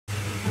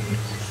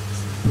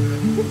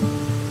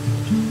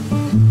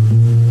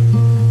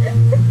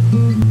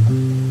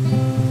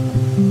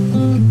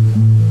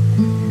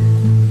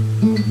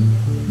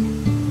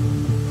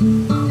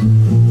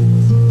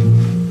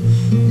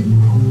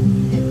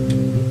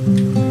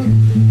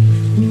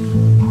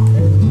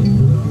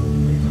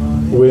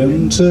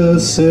Winter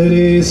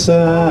city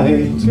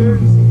side,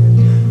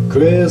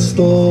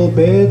 crystal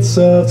bits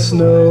of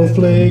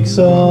snowflakes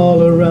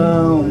all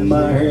around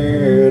my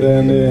head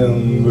and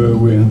in the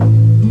wind.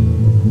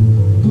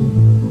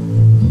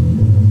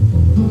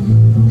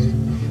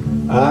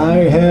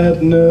 I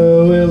had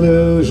no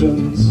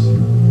illusions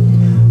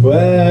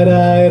that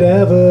I'd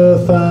ever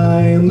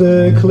find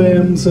a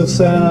glimpse of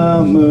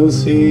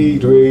summer's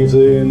heat waves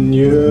in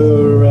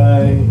your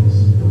eyes.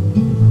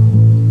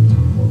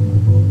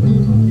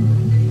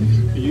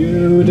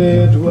 You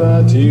did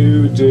what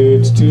you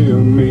did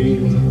to me,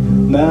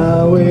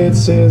 now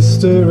it's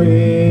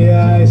history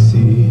I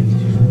see.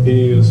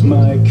 Here's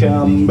my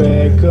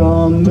comeback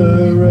on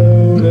the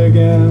road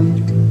again.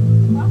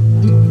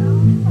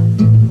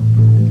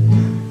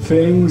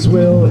 Things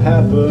will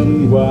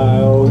happen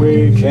while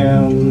we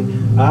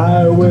can.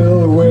 I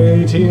will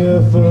wait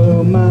here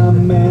for my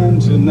man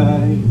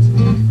tonight.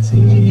 It's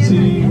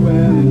easy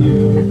when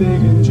you're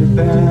big in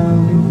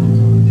Japan,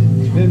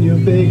 when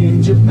you're big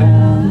in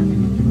Japan.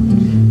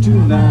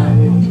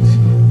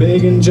 Tonight,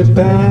 big in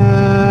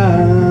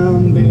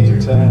Japan, be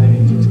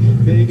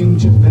tight, big in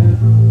Japan.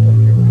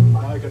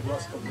 I got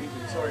lost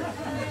completely, sorry.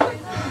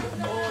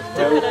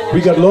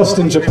 We got lost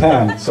in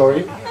Japan,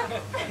 sorry.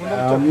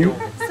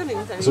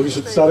 So we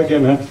should start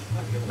again,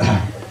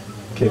 huh?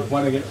 Okay,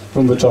 one again,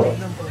 from the top.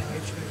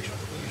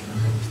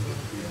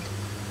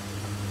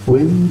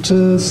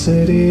 Winter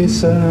city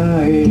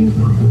side,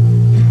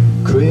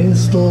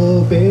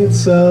 crystal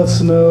bits of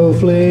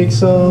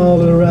snowflakes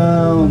all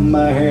around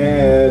my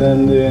head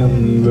and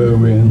in the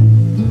wind.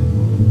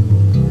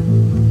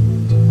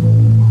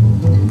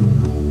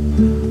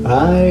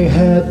 I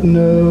had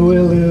no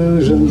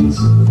illusions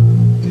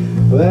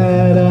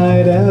that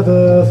I'd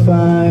ever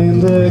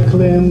find a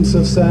glimpse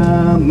of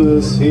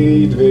summer's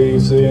heat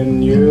waves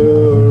in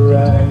your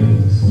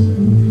eyes.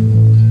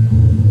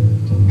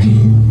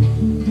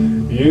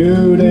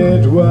 You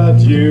did what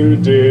you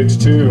did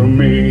to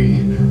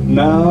me,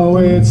 now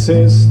it's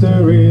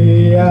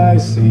history I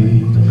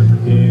see.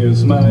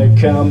 Here's my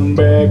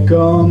comeback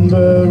on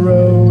the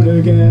road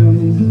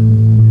again.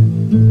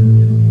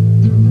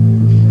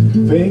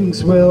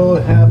 Things will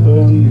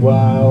happen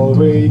while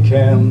we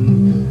can.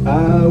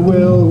 I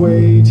will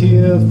wait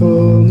here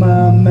for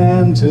my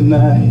man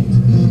tonight.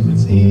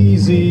 It's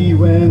easy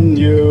when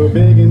you're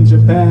big in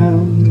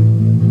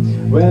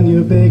Japan, when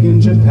you're big in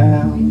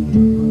Japan.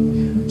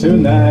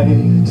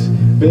 Tonight,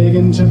 big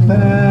in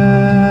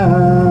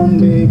Japan,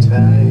 be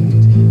tight,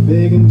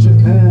 big in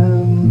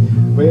Japan,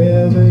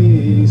 where the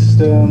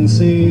eastern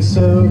sea's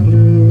so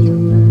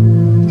blue.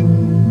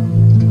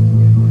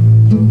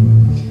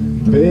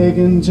 Big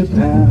in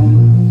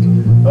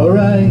Japan,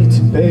 alright,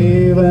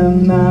 babe,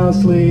 and I'll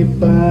sleep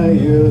by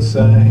your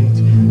side.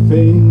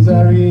 Things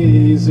are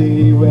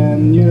easy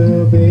when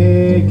you're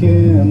big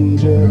in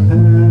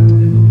Japan,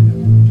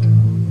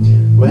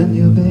 when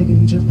you're big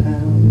in Japan.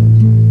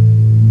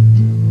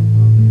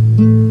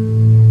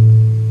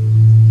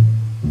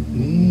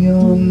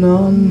 Neon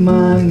on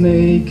my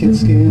naked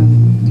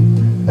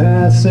skin,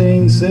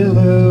 passing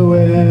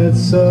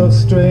silhouettes of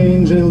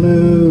strange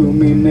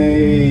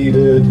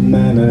illuminated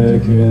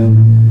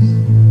mannequins.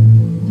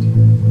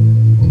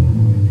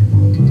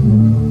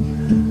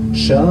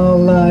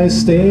 Shall I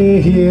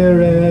stay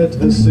here at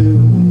the zoo?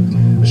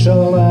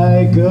 Shall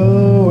I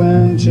go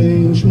and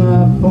change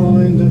my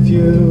point of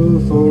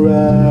view for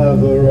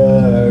other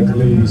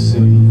ugly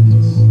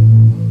scenes?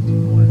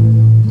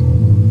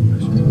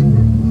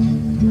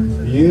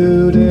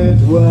 You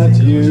did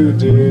what you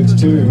did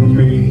to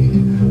me,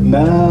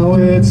 now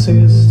it's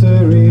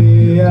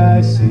history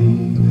I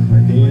see.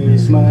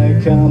 Here's my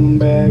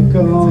comeback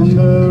on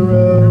the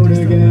road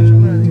again.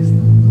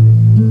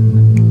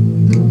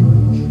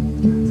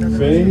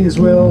 Things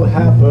will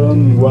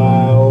happen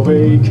while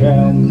we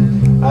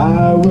can.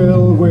 I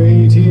will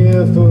wait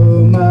here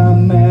for my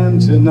man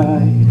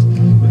tonight.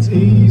 It's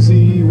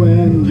easy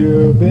when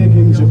you're big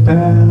in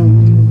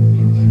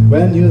Japan,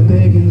 when you're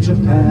big in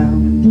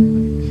Japan.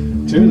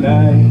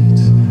 Tonight,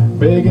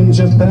 big in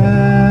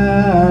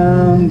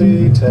Japan,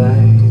 be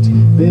tight,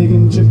 big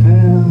in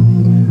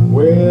Japan,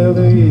 where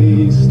the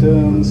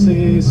eastern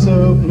sea's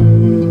so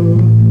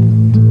blue.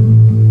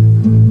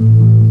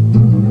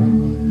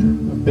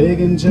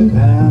 Big in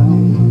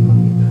Japan,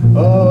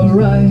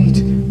 alright,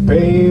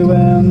 babe,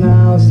 and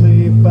I'll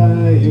sleep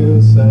by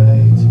your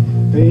side.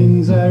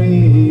 Things are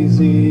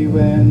easy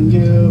when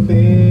you're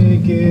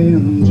big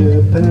in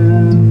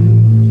Japan,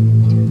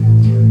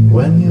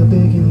 when you're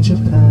big in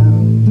Japan.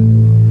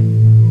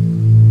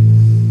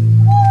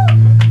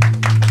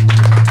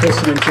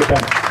 Person in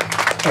Japan.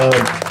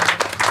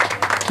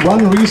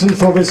 One reason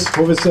for this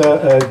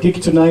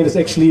gig tonight is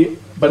actually,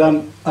 but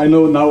I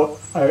know now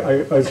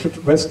I should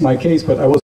rest my case, but I was